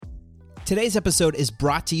Today's episode is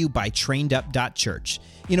brought to you by TrainedUp.Church.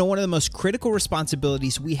 You know, one of the most critical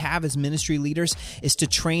responsibilities we have as ministry leaders is to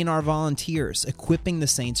train our volunteers, equipping the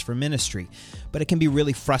saints for ministry. But it can be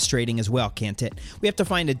really frustrating as well, can't it? We have to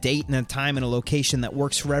find a date and a time and a location that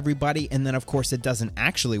works for everybody, and then of course it doesn't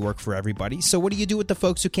actually work for everybody. So what do you do with the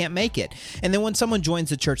folks who can't make it? And then when someone joins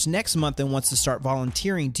the church next month and wants to start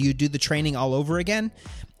volunteering, do you do the training all over again?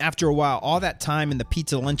 After a while, all that time and the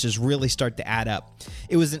pizza lunches really start to add up.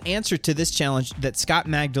 It was an answer to this challenge that Scott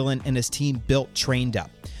Magdalene and his team built Trained Up.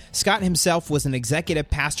 Scott himself was an executive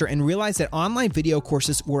pastor and realized that online video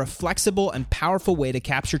courses were a flexible and powerful way to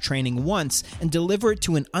capture training once and deliver it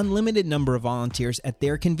to an unlimited number of volunteers at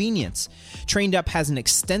their convenience. Trained Up has an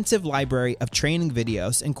extensive library of training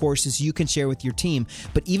videos and courses you can share with your team,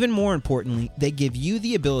 but even more importantly, they give you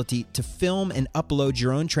the ability to film and upload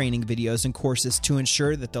your own training videos and courses to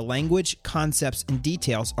ensure that the language, concepts, and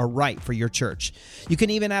details are right for your church. You can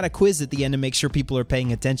even add a quiz at the end to make sure people are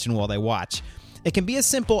paying attention while they watch. It can be as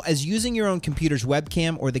simple as using your own computer's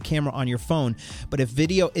webcam or the camera on your phone, but if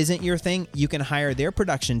video isn't your thing, you can hire their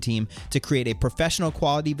production team to create a professional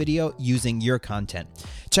quality video using your content.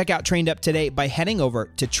 Check out Trained Up today by heading over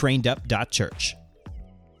to trainedup.church.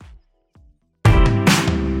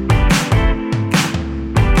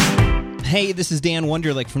 Hey, this is Dan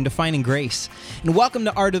Wunderlich from Defining Grace, and welcome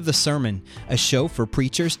to Art of the Sermon, a show for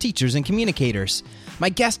preachers, teachers, and communicators. My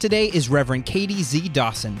guest today is Reverend Katie Z.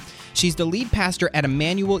 Dawson. She's the lead pastor at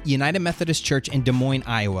Emmanuel United Methodist Church in Des Moines,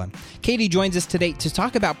 Iowa. Katie joins us today to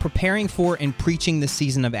talk about preparing for and preaching the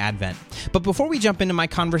season of Advent. But before we jump into my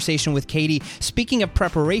conversation with Katie, speaking of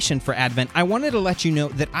preparation for Advent, I wanted to let you know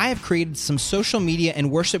that I have created some social media and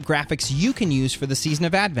worship graphics you can use for the season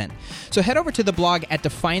of Advent. So head over to the blog at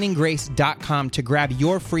defininggrace.com to grab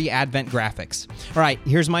your free Advent graphics. All right,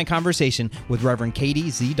 here's my conversation with Reverend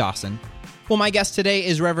Katie Z. Dawson. Well, my guest today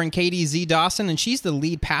is Reverend Katie Z. Dawson, and she's the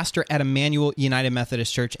lead pastor at Emmanuel United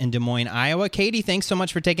Methodist Church in Des Moines, Iowa. Katie, thanks so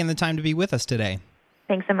much for taking the time to be with us today.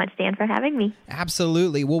 Thanks so much, Dan, for having me.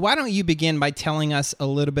 Absolutely. Well, why don't you begin by telling us a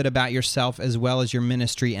little bit about yourself as well as your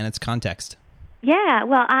ministry and its context? Yeah,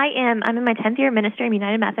 well, I'm in my 10th year of ministry. I'm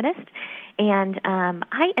United Methodist, and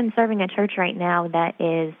I am serving a church right now that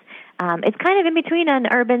is it's kind of in between an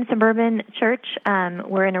urban-suburban church.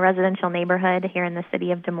 We're in a residential neighborhood here in the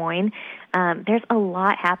city of Des Moines. There's a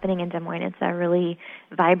lot happening in Des Moines. It's a really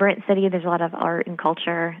vibrant city. There's a lot of art and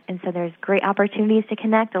culture, and so there's great opportunities to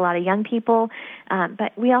connect, a lot of young people.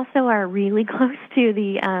 But we also are really close to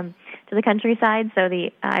the countryside, so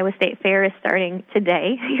the Iowa State Fair is starting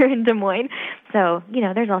today here in Des Moines. So, you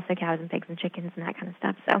know, there's also cows and pigs and chickens and that kind of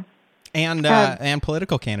stuff, so... And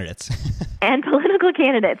political candidates. And political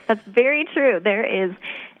candidates. That's very true. There is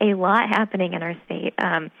a lot happening in our state.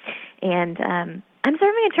 I'm serving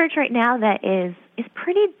a church right now that is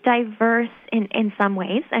pretty diverse in some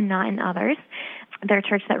ways and not in others. They're a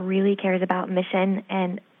church that really cares about mission,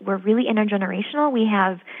 and we're really intergenerational. We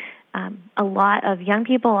have a lot of young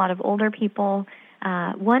people, a lot of older people.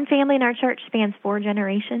 One family in our church spans 4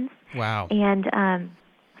 generations. Wow. And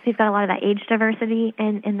so we've got a lot of that age diversity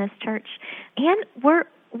in this church. And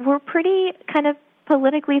we're pretty kind of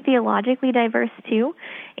politically, theologically diverse, too.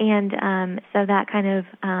 And so that kind of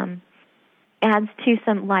adds to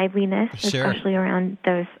some liveliness, Sure. Especially around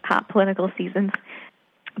those hot political seasons.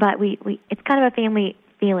 But it's kind of a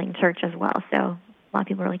family-feeling church as well, so a lot of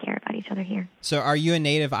people really care about each other here. So are you a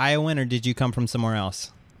native Iowan, or did you come from somewhere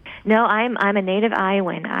else? No, I'm a native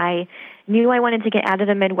Iowan. I knew I wanted to get out of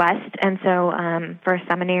the Midwest, and so for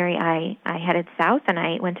seminary I headed south, and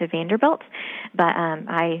I went to Vanderbilt, but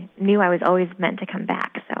I knew I was always meant to come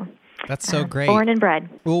back. So that's so great. Born and bred.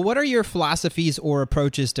 Well, what are your philosophies or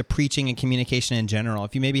approaches to preaching and communication in general?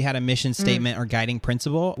 If you maybe had a mission statement or guiding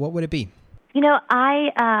principle, what would it be? You know,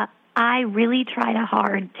 I really try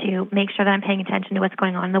hard to make sure that I'm paying attention to what's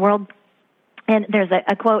going on in the world. And there's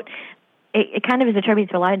a quote. It kind of is a tribute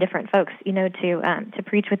to a lot of different folks, you know, to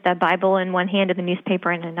preach with the Bible in one hand and the newspaper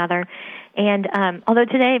in another. And although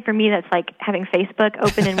today, for me, that's like having Facebook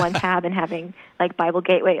open in one tab and having, like, Bible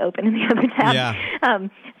Gateway open in the other tab. Yeah.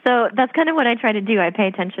 So that's kind of what I try to do. I pay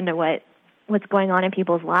attention to what's going on in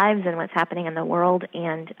people's lives and what's happening in the world.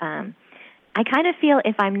 And I kind of feel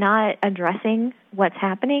if I'm not addressing what's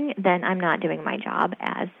happening, then I'm not doing my job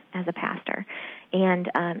as a pastor. And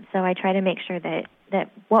so I try to make sure that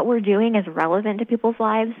what we're doing is relevant to people's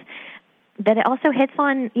lives, that it also hits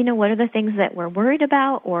on, you know, what are the things that we're worried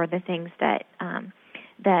about or the things that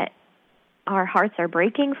our hearts are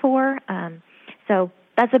breaking for. So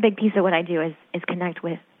that's a big piece of what I do connect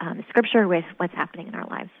with Scripture, with what's happening in our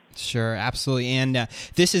lives. Sure, absolutely. And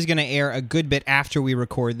this is going to air a good bit after we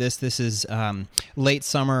record this. This is late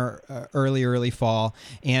summer, early fall,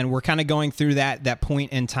 and we're kind of going through that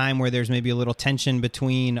point in time where there's maybe a little tension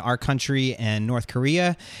between our country and North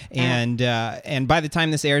Korea. And by the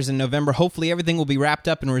time this airs in November, hopefully everything will be wrapped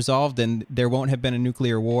up and resolved, and there won't have been a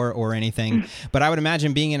nuclear war or anything. But I would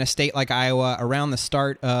imagine being in a state like Iowa around the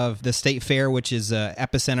start of the state fair, which is an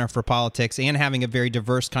epicenter for politics, and having a very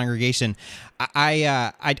diverse congregation,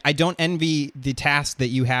 I don't envy the task that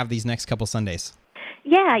you have these next couple Sundays.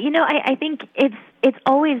 Yeah, I think it's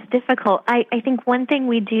always difficult. I think one thing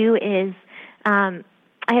we do is I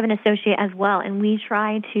have an associate as well, and we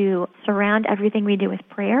try to surround everything we do with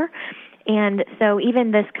prayer. And so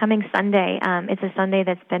even this coming Sunday, it's a Sunday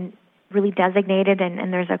that's been really designated,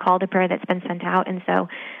 and there's a call to prayer that's been sent out. And so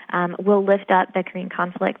we'll lift up the Korean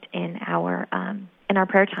conflict in our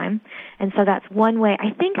prayer time. And so that's one way.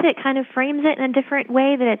 I think that kind of frames it in a different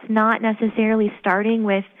way, that it's not necessarily starting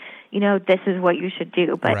with, this is what you should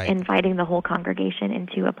do, but right. Inviting the whole congregation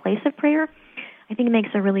into a place of prayer, I think it makes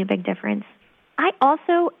a really big difference. I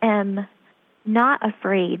also am not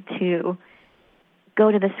afraid to go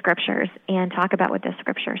to the Scriptures and talk about what the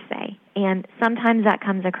Scriptures say. And sometimes that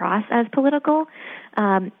comes across as political,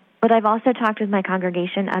 but I've also talked with my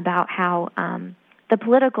congregation about how the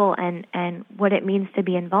political and what it means to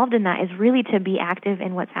be involved in that is really to be active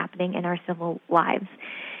in what's happening in our civil lives,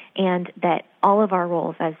 and that all of our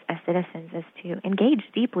roles as citizens is to engage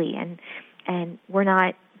deeply, and we're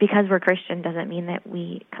not, because we're Christian doesn't mean that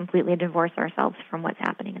we completely divorce ourselves from what's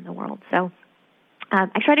happening in the world. So I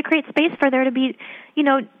try to create space for there to be,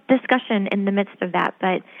 discussion in the midst of that,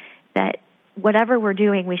 but that whatever we're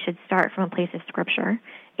doing, we should start from a place of Scripture,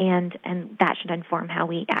 and that should inform how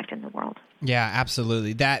we act in the world. Yeah,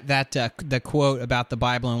 absolutely. The quote about the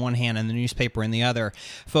Bible in one hand and the newspaper in the other,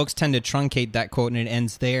 folks tend to truncate that quote and it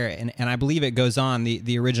ends there. And I believe it goes on.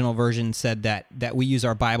 The original version said that we use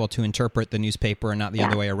our Bible to interpret the newspaper and not the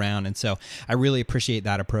other way around. And so I really appreciate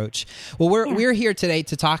that approach. Well, we're here today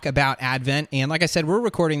to talk about Advent. And like I said, we're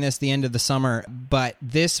recording this the end of the summer, but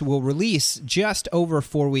this will release just over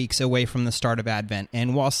 4 weeks away from the start of Advent.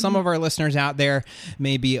 And while some of our listeners out there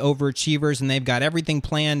may be overachievers and they've got everything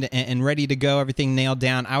planned and ready to go, everything nailed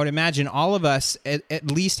down, I would imagine all of us at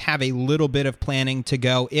least have a little bit of planning to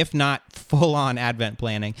go, if not full-on Advent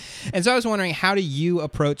planning. And so I was wondering, how do you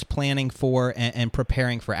approach planning for and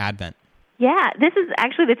preparing for Advent? Yeah, this is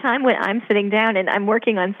actually the time when I'm sitting down and I'm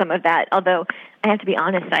working on some of that, although I have to be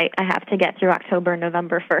honest, I have to get through October,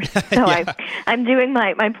 November 1st. So yeah. I'm doing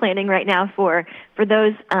my planning right now for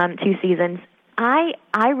those 2 seasons. I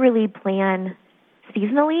really plan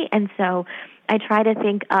seasonally, and so I try to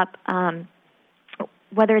think up,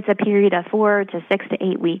 whether it's a period of 4 to 6 to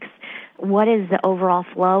 8 weeks, what is the overall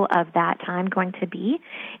flow of that time going to be,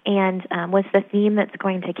 and what's the theme that's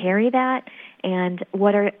going to carry that, and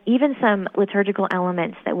what are even some liturgical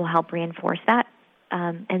elements that will help reinforce that.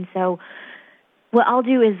 And so what I'll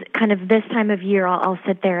do is kind of this time of year, I'll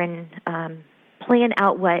sit there and plan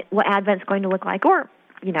out what Advent's going to look like, or,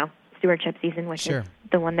 stewardship season, which is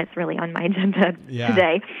the one that's really on my agenda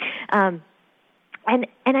today. And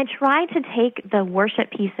I try to take the worship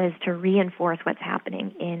pieces to reinforce what's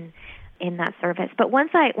happening in that service. But once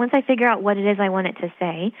I figure out what it is I want it to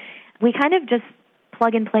say, we kind of just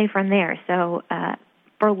plug and play from there. So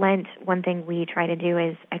for Lent, one thing we try to do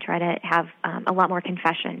is I try to have a lot more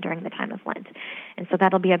confession during the time of Lent. And so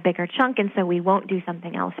that'll be a bigger chunk, and so we won't do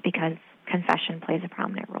something else because confession plays a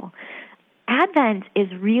prominent role. Advent is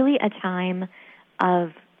really a time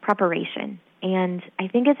of preparation, and I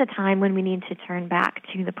think it's a time when we need to turn back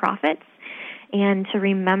to the prophets and to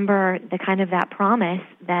remember the kind of that promise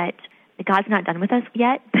that God's not done with us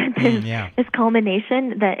yet, this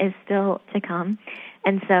culmination that is still to come.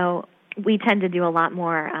 And so we tend to do a lot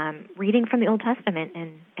more reading from the Old Testament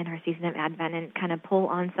in our season of Advent, and kind of pull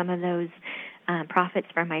on some of those prophets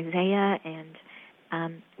from Isaiah and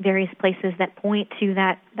various places that point to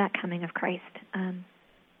that coming of Christ.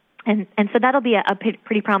 And so that'll be a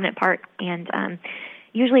pretty prominent part, and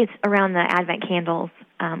usually it's around the Advent candles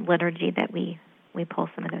liturgy that we pull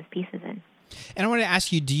some of those pieces in. And I wanted to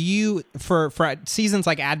ask you, do you, for seasons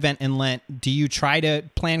like Advent and Lent, do you try to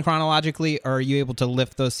plan chronologically, or are you able to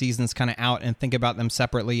lift those seasons kind of out and think about them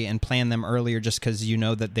separately and plan them earlier just because you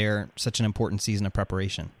know that they're such an important season of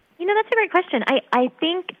preparation? That's a great question. I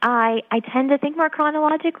think I tend to think more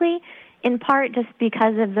chronologically, in part just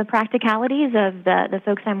because of the practicalities of the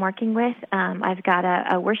folks I'm working with. I've got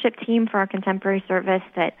a worship team for our contemporary service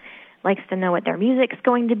that likes to know what their music's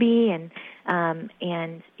going to be, and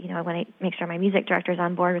I want to make sure my music director's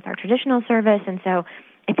on board with our traditional service. And so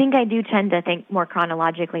I think I do tend to think more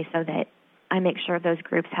chronologically so that I make sure those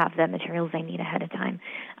groups have the materials they need ahead of time.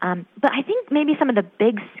 But I think maybe some of the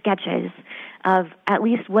big sketches of at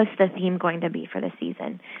least what's the theme going to be for the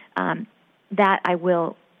season, that I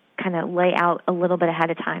will kind of lay out a little bit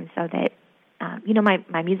ahead of time so that,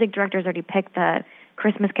 my music director's already picked the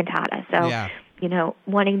Christmas cantata. So,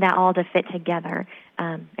 wanting that all to fit together,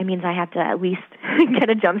 it means I have to at least get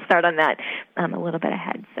a jump start on that a little bit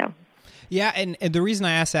ahead. So. Yeah, and the reason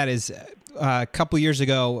I asked that is a couple years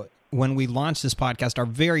ago, when we launched this podcast, our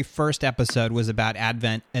very first episode was about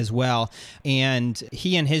Advent as well. And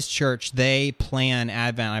he and his church, they plan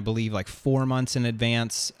Advent, I believe, like 4 months in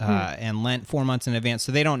advance, and Lent 4 months in advance.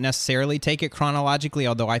 So they don't necessarily take it chronologically,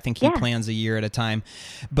 although I think he plans a year at a time.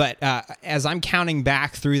 But as I'm counting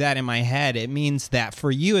back through that in my head, it means that for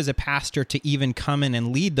you as a pastor to even come in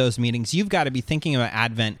and lead those meetings, you've got to be thinking about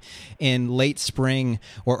Advent in late spring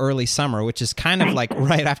or early summer, which is kind of like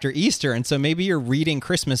right after Easter. And so maybe you're reading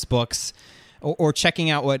Christmas books or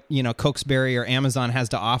checking out what Cokesbury or Amazon has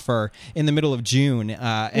to offer in the middle of June,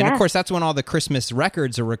 and of course that's when all the Christmas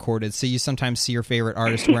records are recorded. So you sometimes see your favorite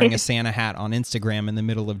artist wearing a Santa hat on Instagram in the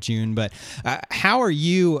middle of June. But how are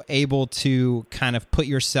you able to kind of put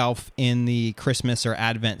yourself in the Christmas or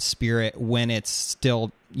Advent spirit when it's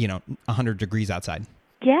still 100 degrees outside?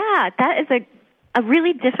 Yeah, that is a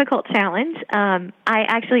really difficult challenge. I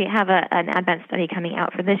actually have an Advent study coming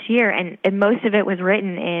out for this year, and most of it was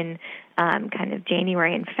written in kind of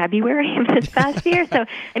January and February of this past year. So,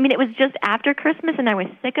 it was just after Christmas, and I was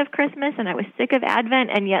sick of Christmas, and I was sick of Advent,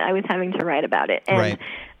 and yet I was having to write about it. And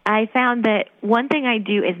I found that one thing I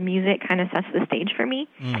do is music kind of sets the stage for me,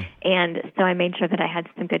 and so I made sure that I had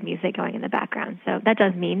some good music going in the background. So that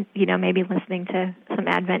does mean, maybe listening to some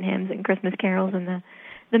Advent hymns and Christmas carols in the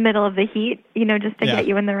middle of the heat, just to get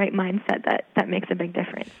you in the right mindset. That makes a big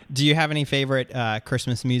difference. Do you have any favorite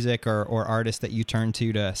Christmas music or artists that you turn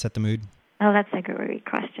to set the mood? Oh, that's a great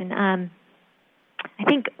question. I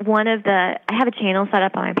think I have a channel set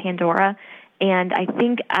up on my Pandora, and I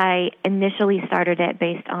think I initially started it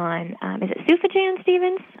based on, is it Sufjan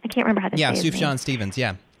Stevens? I can't remember how to say his name. Sufjan Stevens,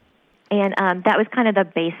 yeah. And that was kind of the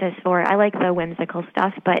basis for it. I like the whimsical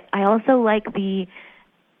stuff, but I also like the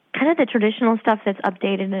traditional stuff that's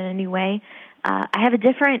updated in a new way. I have a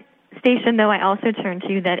different station, though, I also turn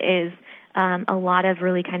to that is a lot of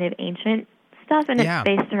really kind of ancient stuff, and it's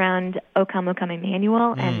based around O Come, O Come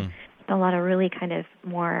Emmanuel, and a lot of really kind of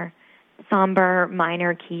more somber,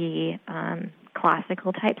 minor key,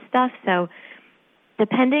 classical type stuff. So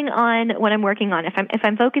depending on what I'm working on, if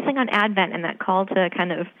I'm focusing on Advent and that call to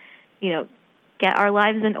kind of, get our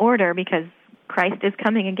lives in order because Christ is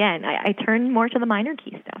coming again, I turn more to the minor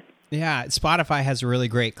key stuff. Yeah, Spotify has a really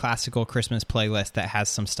great classical Christmas playlist that has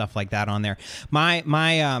some stuff like that on there. My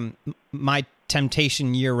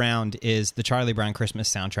temptation year-round is the Charlie Brown Christmas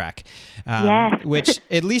soundtrack, which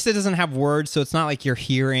at least it doesn't have words, so it's not like you're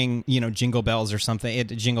hearing, Jingle Bells or something.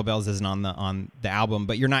 Jingle Bells isn't on the album,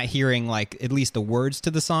 but you're not hearing like at least the words to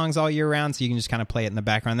the songs all year round, so you can just kind of play it in the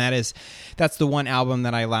background. That's the one album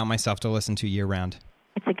that I allow myself to listen to year-round.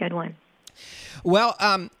 It's a good one. Well,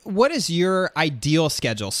 what is your ideal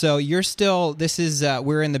schedule? So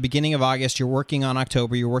we're in the beginning of August, you're working on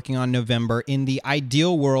October, you're working on November. In the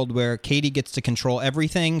ideal world where Katie gets to control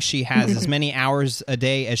everything, she has as many hours a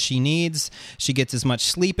day as she needs, she gets as much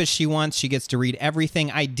sleep as she wants, she gets to read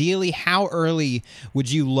everything. Ideally, how early would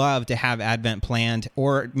you love to have Advent planned?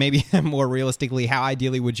 Or maybe more realistically, how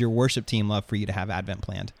ideally would your worship team love for you to have Advent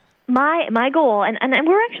planned? My goal, and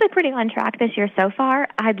we're actually pretty on track this year so far,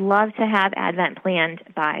 I'd love to have Advent planned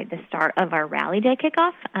by the start of our Rally Day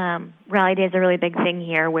kickoff. Rally Day is a really big thing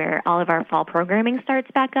here where all of our fall programming starts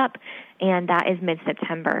back up, and that is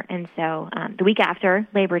mid-September, and so the week after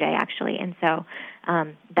Labor Day, actually. And so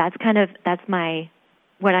that's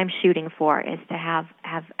what I'm shooting for, is to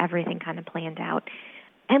have everything kind of planned out.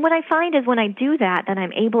 And what I find is when I do that, then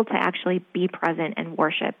I'm able to actually be present and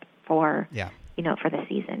worship for the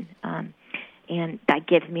season. And that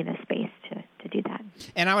gives me the space to do that.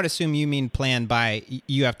 And I would assume you mean planned by,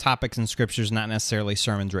 you have topics and scriptures, not necessarily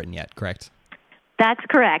sermons written yet, correct? That's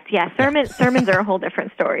correct, yeah. Sermons are a whole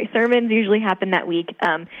different story. Sermons usually happen that week,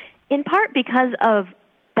 in part because of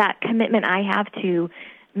that commitment I have to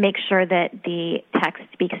make sure that the text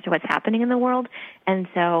speaks to what's happening in the world. And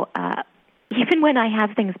so even when I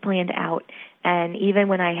have things planned out, and even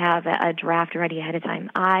when I have a draft ready ahead of time,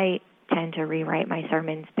 I tend to rewrite my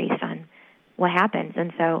sermons based on what happens.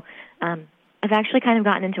 And so I've actually kind of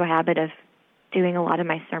gotten into a habit of doing a lot of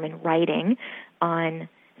my sermon writing on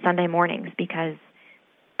Sunday mornings because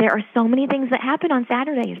there are so many things that happen on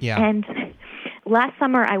Saturdays. Yeah. And last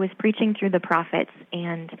summer I was preaching through the prophets,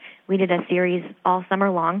 and we did a series all summer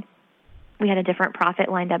long. We had a different prophet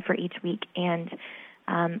lined up for each week, and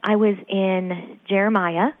I was in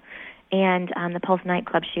Jeremiah, and the Pulse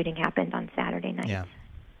nightclub shooting happened on Saturday night. Yeah.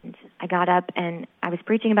 And I got up and I was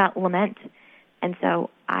preaching about lament, and so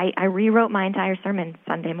I rewrote my entire sermon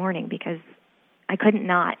Sunday morning because I couldn't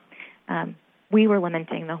not. We were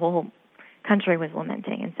lamenting; the whole country was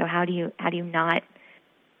lamenting, and so how do you not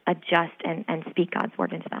adjust and speak God's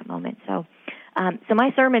word into that moment? So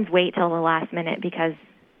my sermons wait till the last minute because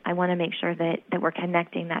I want to make sure that we're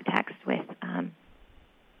connecting that text with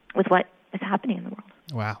what is happening in the world.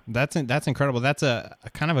 Wow, that's incredible. That's a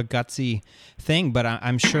kind of a gutsy thing, but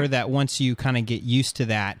I'm sure that once you kind of get used to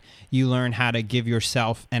that, you learn how to give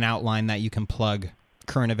yourself an outline that you can plug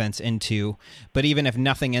current events into. But even if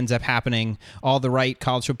nothing ends up happening, all the right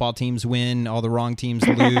college football teams win, all the wrong teams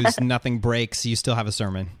lose, nothing breaks, you still have a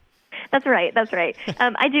sermon. That's right.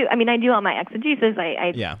 I do all my exegesis.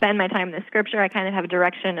 I spend my time in the scripture. I kind of have a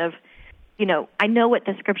direction of, I know what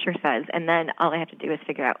the scripture says, and then all I have to do is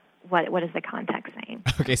figure out what is the context saying.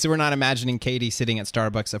 Okay, so we're not imagining Katie sitting at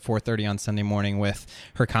Starbucks at 4:30 on Sunday morning with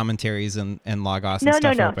her commentaries and Logos and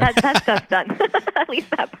stuff. No. That stuff's done. At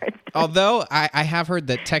least that part's done. Although I have heard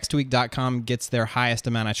that textweek.com gets their highest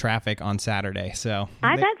amount of traffic on Saturday, so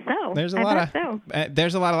I bet so. There's a lot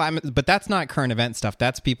of, but that's not current event stuff.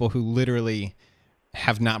 That's people who literally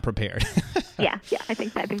have not prepared. Yeah, I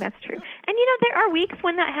think that's true. And there are weeks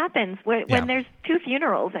when that happens, when there's 2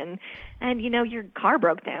 funerals and your car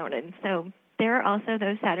broke down, and so there are also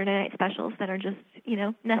those Saturday night specials that are just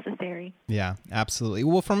necessary. Yeah, absolutely.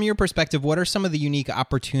 Well, from your perspective, what are some of the unique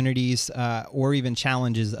opportunities or even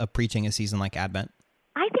challenges of preaching a season like Advent?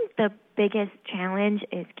 I think the biggest challenge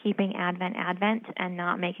is keeping Advent and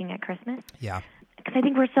not making it Christmas. Yeah. Because I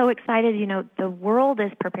think we're so excited, the world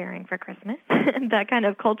is preparing for Christmas, that kind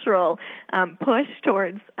of cultural push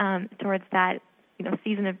towards that,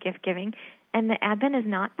 season of gift giving. And the Advent is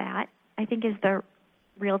not that, I think, is the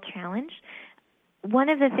real challenge. One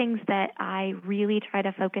of the things that I really try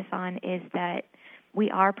to focus on is that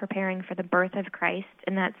we are preparing for the birth of Christ,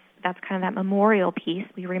 and that's kind of that memorial piece.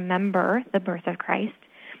 We remember the birth of Christ.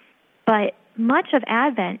 But much of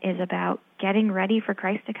Advent is about getting ready for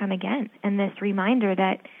Christ to come again, and this reminder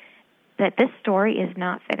that this story is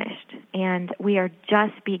not finished, and we are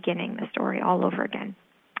just beginning the story all over again.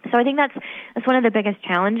 So I think that's one of the biggest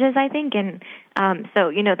challenges, I think, and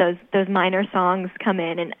so those minor songs come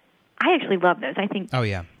in, and I actually love those. I think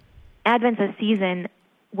Advent's a season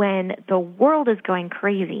when the world is going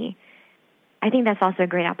crazy. I think that's also a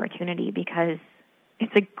great opportunity because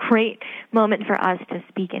it's a great moment for us to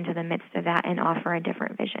speak into the midst of that and offer a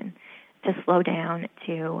different vision, to slow down,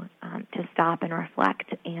 to stop and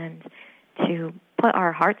reflect, and to put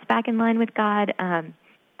our hearts back in line with God.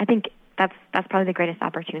 I think that's probably the greatest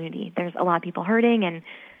opportunity. There's a lot of people hurting, and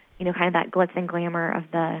kind of that glitz and glamour of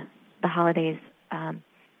the holidays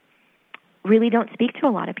really don't speak to a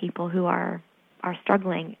lot of people who are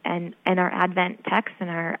struggling, and our Advent text and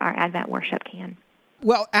our Advent worship can.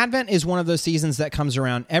 Well, Advent is one of those seasons that comes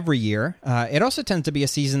around every year. It also tends to be a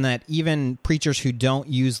season that even preachers who don't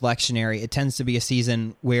use lectionary, it tends to be a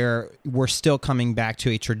season where we're still coming back to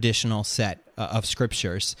a traditional set of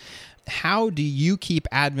scriptures. How do you keep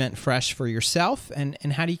Advent fresh for yourself, and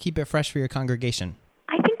how do you keep it fresh for your congregation?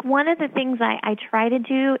 I think one of the things I try to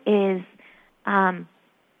do is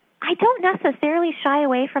I don't necessarily shy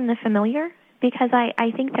away from the familiar, because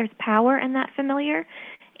I think there's power in that familiar.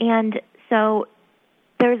 And so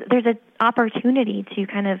there's an opportunity to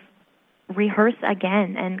kind of rehearse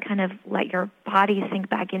again and kind of let your body sink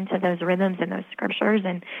back into those rhythms and those scriptures.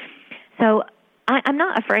 And so I'm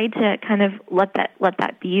not afraid to kind of let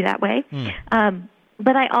that be that way.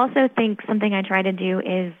 But I also think something I try to do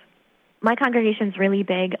is, my congregation's really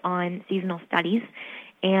big on seasonal studies.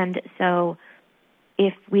 And so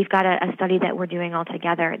if we've got a study that we're doing all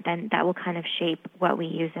together, then that will kind of shape what we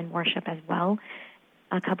use in worship as well.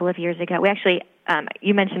 A couple of years ago, we actually,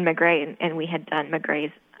 you mentioned McGray, and we had done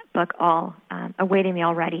McGray's book, Awaiting the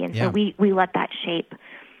Already. And so we let that shape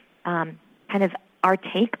kind of our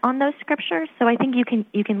take on those scriptures. So I think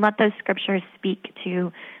you can let those scriptures speak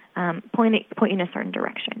to point you in a certain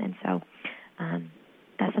direction. And so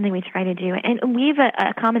that's something we try to do. And we have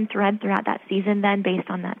a common thread throughout that season then based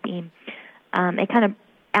on that theme. It kind of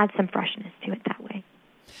adds some freshness to it that way.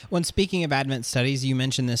 When speaking of Advent studies, you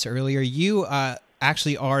mentioned this earlier, you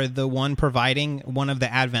actually are the one providing one of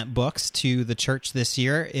the Advent books to the church this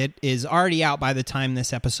year. It is already out by the time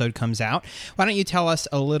this episode comes out. Why don't you tell us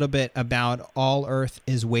a little bit about All Earth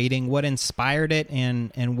is Waiting, what inspired it,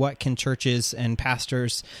 and what can churches and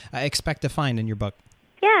pastors expect to find in your book?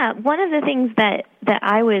 Yeah, one of the things that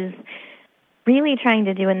I was really trying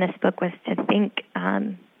to do in this book was to think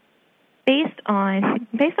based on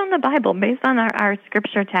the Bible, based on our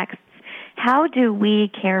scripture texts, how do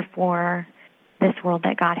we care for this world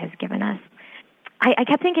that God has given us? I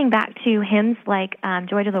kept thinking back to hymns like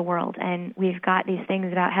Joy to the World, and we've got these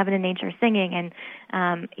things about heaven and nature singing,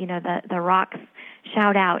 and the rocks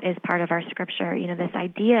shout out is part of our scripture. This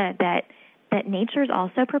idea that nature is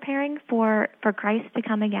also preparing for Christ to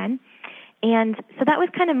come again. And so that was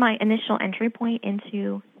kind of my initial entry point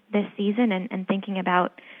into this season and thinking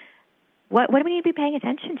about what do we need to be paying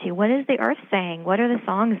attention to? What is the earth saying? What are the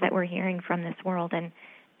songs that we're hearing from this world,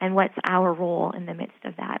 and what's our role in the midst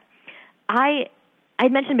of that? I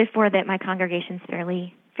mentioned before that my congregation's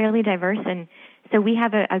fairly diverse, and so we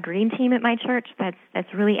have a green team at my church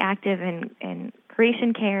that's really active in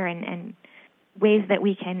creation care and ways that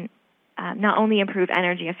we can not only improve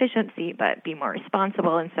energy efficiency, but be more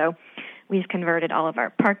responsible. And so we've converted all of our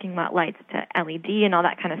parking lot lights to LED and all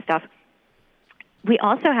that kind of stuff. We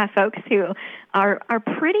also have folks who are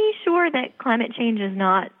pretty sure that climate change is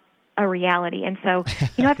not a reality. And so,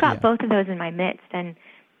 I've got both of those in my midst. And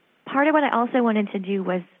part of what I also wanted to do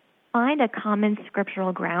was find a common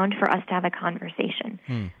scriptural ground for us to have a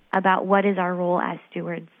conversation about what is our role as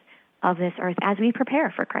stewards of this earth as we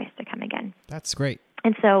prepare for Christ to come again. That's great.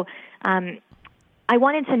 And so I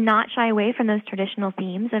wanted to not shy away from those traditional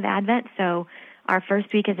themes of Advent. So our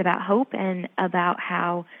first week is about hope and about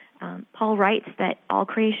how Paul writes that all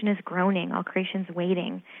creation is groaning, all creation's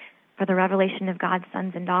waiting for the revelation of God's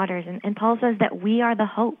sons and daughters. And Paul says that we are the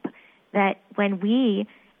hope, that when we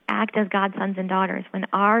act as God's sons and daughters, when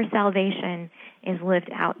our salvation is lived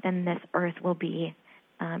out, then this earth will be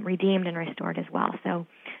redeemed and restored as well. So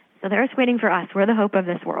the earth's waiting for us. We're the hope of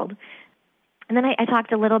this world. And then I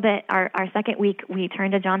talked a little bit, our second week, we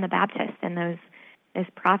turned to John the Baptist and those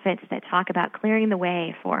prophets that talk about clearing the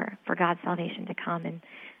way for God's salvation to come. And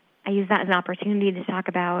I use that as an opportunity to talk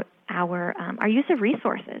about our use of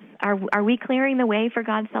resources. Are we clearing the way for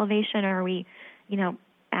God's salvation, or are we,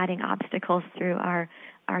 adding obstacles through our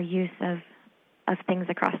use of things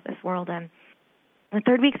across this world? The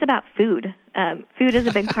third week's about food. Food is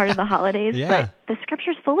a big part of the holidays, but the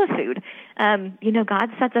Scripture's full of food. God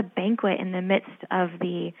sets a banquet in the midst of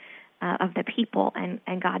the people,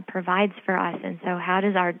 and God provides for us. And so, how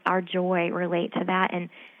does our joy relate to that?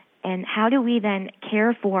 And how do we then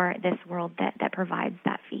care for this world that provides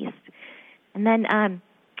that feast? And then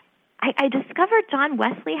I discovered John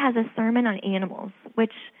Wesley has a sermon on animals,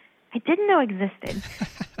 which I didn't know existed.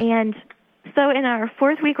 And so in our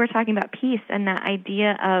fourth week, we're talking about peace and that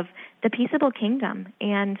idea of the peaceable kingdom.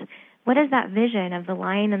 And what is that vision of the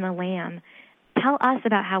lion and the lamb tell us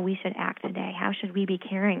about how we should act today? How should we be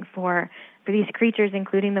caring for these creatures,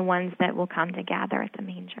 including the ones that will come to gather at the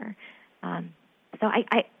manger? So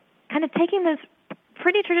I kind of taking those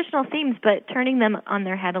pretty traditional themes, but turning them on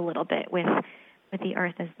their head a little bit with the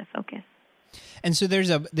earth as the focus. And so there's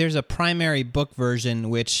a primary book version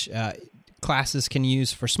which classes can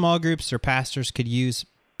use for small groups, or pastors could use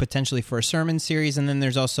potentially for a sermon series, and then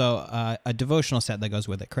there's also a devotional set that goes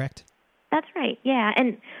with it, correct? That's right, yeah.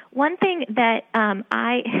 And one thing that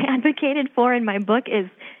I advocated for in my book is,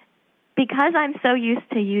 because I'm so used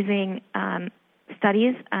to using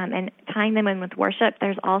studies and tying them in with worship,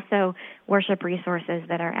 there's also worship resources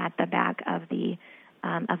that are at the back of the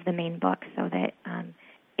main book, so that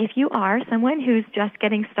if you are someone who's just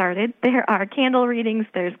getting started, there are candle readings,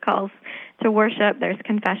 there's calls to worship, there's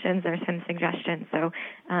confessions, there's hymn suggestions. So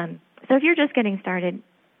if you're just getting started,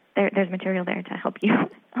 there's material there to help you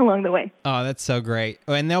along the way. Oh, that's so great.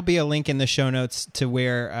 Oh, and there'll be a link in the show notes to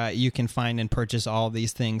where you can find and purchase all of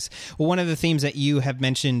these things. Well, one of the themes that you have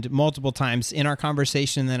mentioned multiple times in our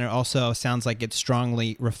conversation, and it also sounds like it's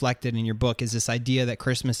strongly reflected in your book, is this idea that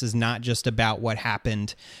Christmas is not just about what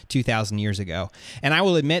happened 2,000 years ago. And I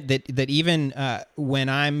will admit that even when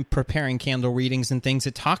I'm preparing candle readings and things,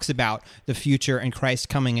 it talks about the future and Christ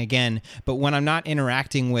coming again. But when I'm not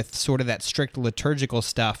interacting with sort of that strict liturgical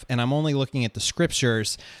stuff, and I'm only looking at the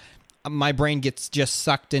scriptures, my brain gets just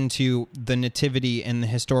sucked into the nativity and the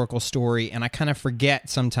historical story, and I kind of forget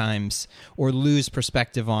sometimes or lose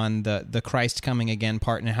perspective on the Christ coming again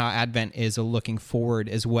part and how Advent is a looking forward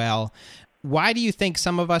as well. Why do you think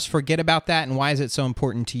some of us forget about that, and why is it so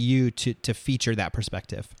important to you to feature that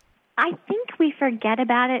perspective? I think we forget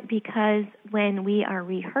about it because when we are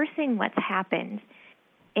rehearsing what's happened,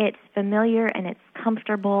 it's familiar and it's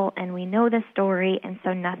comfortable, and we know the story, and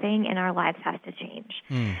so nothing in our lives has to change.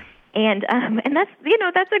 And that's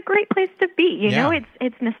that's a great place to be. You know,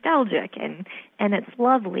 it's nostalgic and it's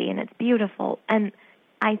lovely and it's beautiful. And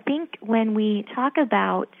I think when we talk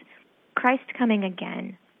about Christ coming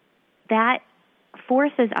again, that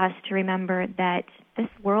forces us to remember that this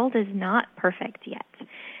world is not perfect yet.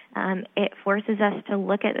 It forces us to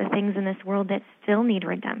look at the things in this world that still need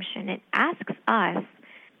redemption. It asks us,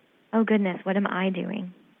 oh goodness, what am I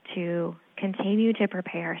doing to continue to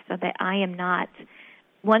prepare so that I am not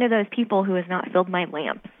one of those people who has not filled my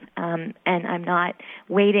lamps, and I'm not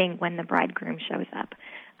waiting when the bridegroom shows up.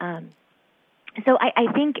 So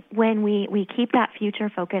I think when we keep that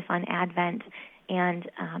future focus on Advent and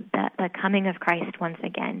the coming of Christ once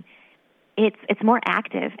again, it's more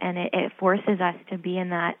active, and it forces us to be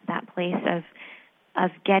in that place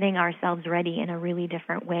of getting ourselves ready in a really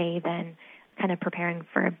different way than kind of preparing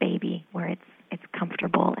for a baby, where it's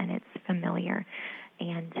comfortable and it's familiar.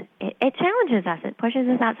 And it challenges us. It pushes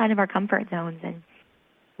us outside of our comfort zones. And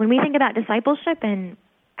when we think about discipleship and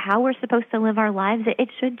how we're supposed to live our lives, it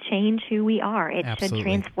should change who we are. It Absolutely. should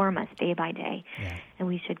transform us day by day. Yeah. And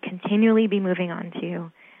we should continually be moving on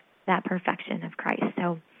to that perfection of Christ.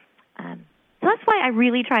 So that's why I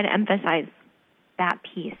really try to emphasize that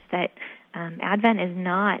piece, that Advent is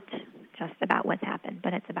not just about what's happened,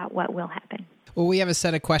 but it's about what will happen. Well, we have a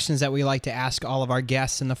set of questions that we like to ask all of our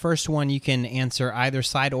guests, and the first one you can answer either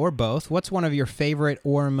side or both. What's one of your favorite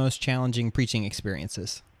or most challenging preaching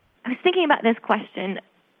experiences? I was thinking about this question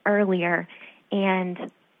earlier, and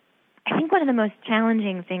I think one of the most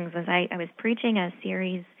challenging things was I was preaching a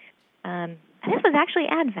series, and this was actually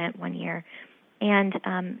Advent one year, and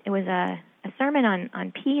it was a sermon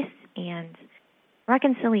on peace and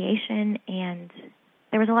reconciliation, and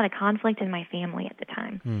there was a lot of conflict in my family at the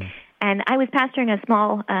time. And I was pastoring a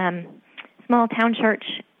small town church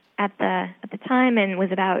at the time, and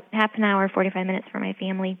was about half an hour, 45 minutes for my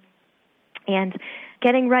family. And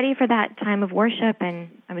getting ready for that time of worship, and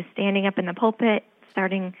I was standing up in the pulpit,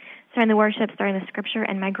 starting the worship, starting the scripture,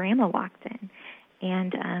 and my grandma walked in.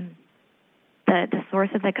 And the source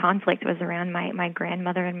of the conflict was around my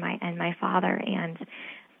grandmother and my father, and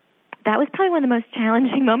that was probably one of the most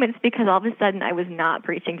challenging moments, because all of a sudden I was not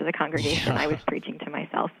preaching to the congregation. I was preaching to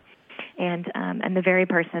myself. And the very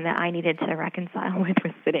person that I needed to reconcile with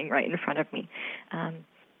was sitting right in front of me.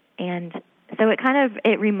 And so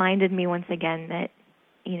it reminded me once again that,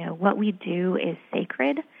 what we do is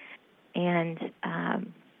sacred, and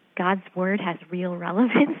God's word has real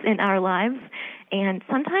relevance in our lives. And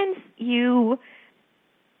sometimes you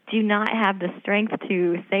do not have the strength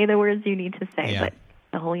to say the words you need to say, but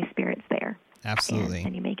the Holy Spirit's there. Absolutely.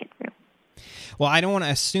 And you make it through. Well, I don't want to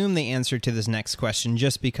assume the answer to this next question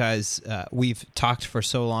just because we've talked for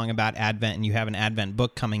so long about Advent and you have an Advent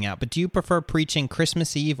book coming out, but do you prefer preaching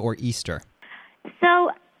Christmas Eve or Easter?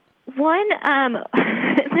 So,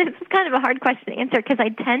 this is kind of a hard question to answer because I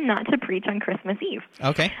tend not to preach on Christmas Eve.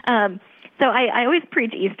 Okay. So I always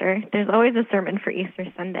preach Easter. There's always a sermon for Easter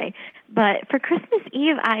Sunday. But for Christmas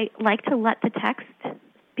Eve, I like to let the text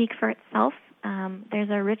speak for itself. There's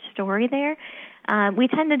a rich story there. We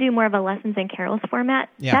tend to do more of a lessons and carols format.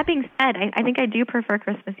 Yeah. That being said, I think I do prefer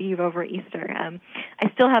Christmas Eve over Easter. I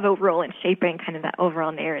still have a role in shaping kind of that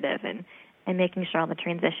overall narrative and making sure all the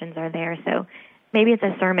transitions are there. So maybe it's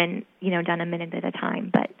a sermon, done a minute at a time.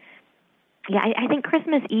 But yeah, I think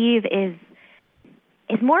Christmas Eve is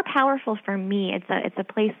more powerful for me. It's a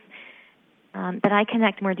place that I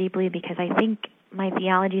connect more deeply because I think my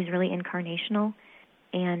theology is really incarnational,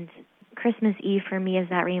 and Christmas Eve for me is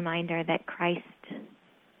that reminder that Christ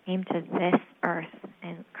came to this earth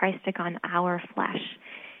and Christ took on our flesh,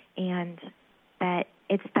 and that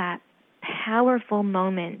it's that powerful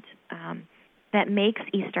moment that makes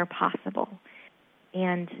Easter possible.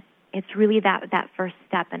 And it's really that first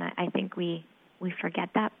step, and I think we forget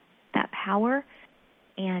that power.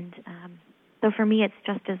 And so for me, it's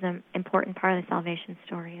just as an important part of the salvation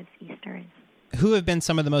story as Easter is. Who have been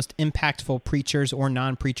some of the most impactful preachers or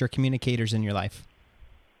non-preacher communicators in your life?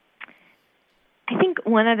 I think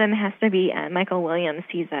one of them has to be Michael Williams.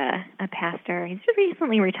 He's a pastor. He's just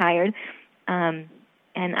recently retired. And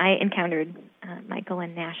I encountered Michael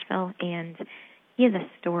in Nashville, and he is a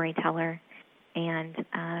storyteller. And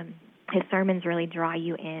his sermons really draw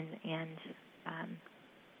you in and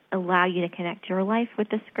allow you to connect your life with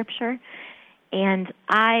the Scripture. And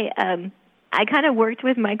I kind of worked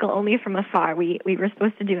with Michael only from afar. We were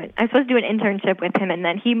supposed to do it. I was supposed to do an internship with him, and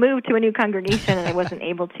then he moved to a new congregation, and I wasn't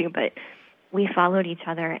able to. But we followed each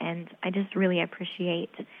other, and I just really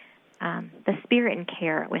appreciate the spirit and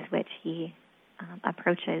care with which he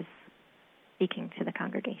approaches speaking to the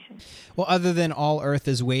congregation. Well, other than All Earth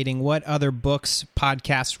is Waiting, what other books,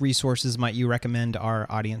 podcasts, resources might you recommend our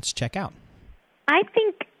audience check out? I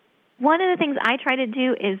think one of the things I try to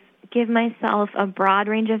do is give myself a broad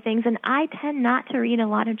range of things, and I tend not to read a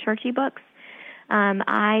lot of churchy books.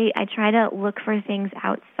 I try to look for things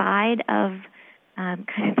outside of kind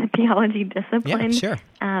of the theology discipline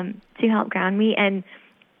to help ground me. And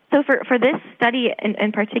so for this study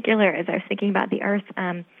in particular, as I was thinking about the earth,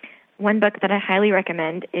 one book that I highly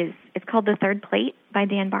recommend it's called The Third Plate by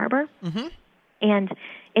Dan Barber. Mm-hmm. And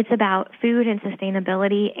it's about food and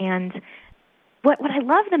sustainability. And what I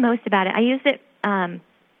love the most about it, I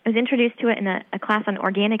was introduced to it in a class on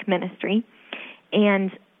organic ministry.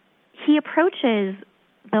 And he approaches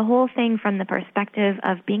the whole thing from the perspective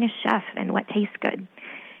of being a chef and what tastes good.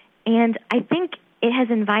 And I think it has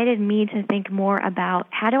invited me to think more about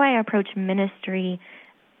how do I approach ministry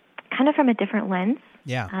kind of from a different lens.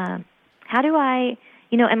 Yeah. How do I,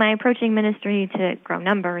 am I approaching ministry to grow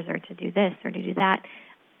numbers or to do this or to do that?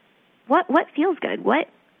 What feels good? What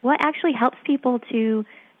actually helps people to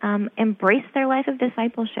embrace their life of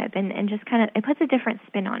discipleship and just kind of, it puts a different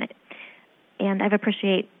spin on it. And I've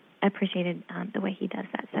appreciated the way he does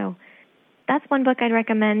that. So that's one book I'd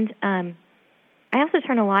recommend. I also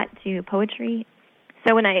turn a lot to poetry.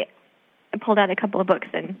 So when I pulled out a couple of books,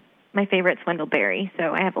 and my favorite's Wendell Berry,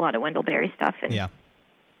 so I have a lot of Wendell Berry stuff.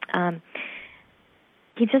 And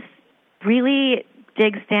he just really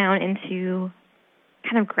digs down into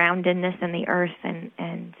kind of groundedness in the earth, and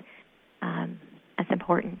it's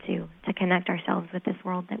important to connect ourselves with this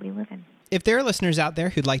world that we live in. If there are listeners out there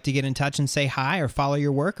who'd like to get in touch and say hi or follow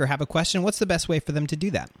your work or have a question, what's the best way for them to do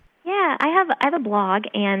that? Yeah, I have a blog,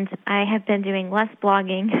 and I have been doing less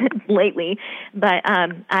blogging lately, but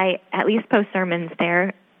I at least post sermons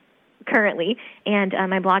there currently, and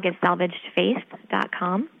my blog is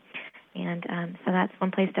salvagedfaith.com, and so that's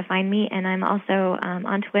one place to find me, and I'm also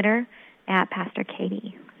on Twitter at Pastor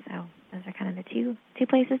Katie. So those are kind of the two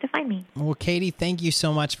places to find me. Well, Katie, thank you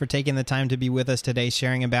so much for taking the time to be with us today,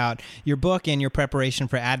 sharing about your book and your preparation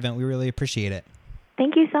for Advent. We really appreciate it.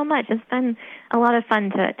 Thank you so much. It's been a lot of fun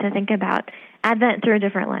to think about Advent through a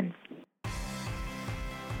different lens.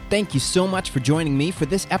 Thank you so much for joining me for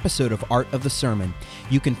this episode of Art of the Sermon.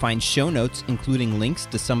 You can find show notes, including links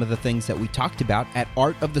to some of the things that we talked about, at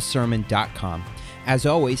artofthesermon.com. As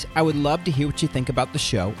always, I would love to hear what you think about the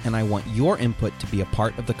show, and I want your input to be a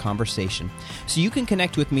part of the conversation. So you can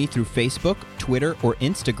connect with me through Facebook, Twitter, or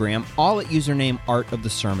Instagram, all at username Art of the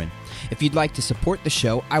Sermon. If you'd like to support the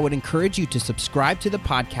show, I would encourage you to subscribe to the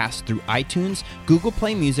podcast through iTunes, Google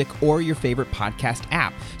Play Music, or your favorite podcast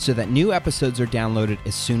app so that new episodes are downloaded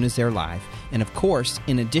as soon as they're live. And of course,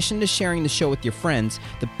 in addition to sharing the show with your friends,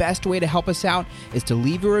 the best way to help us out is to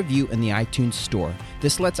leave a review in the iTunes store.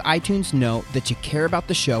 This lets iTunes know that you care about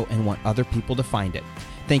the show and want other people to find it.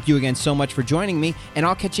 Thank you again so much for joining me, and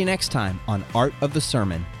I'll catch you next time on Art of the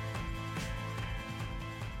Sermon.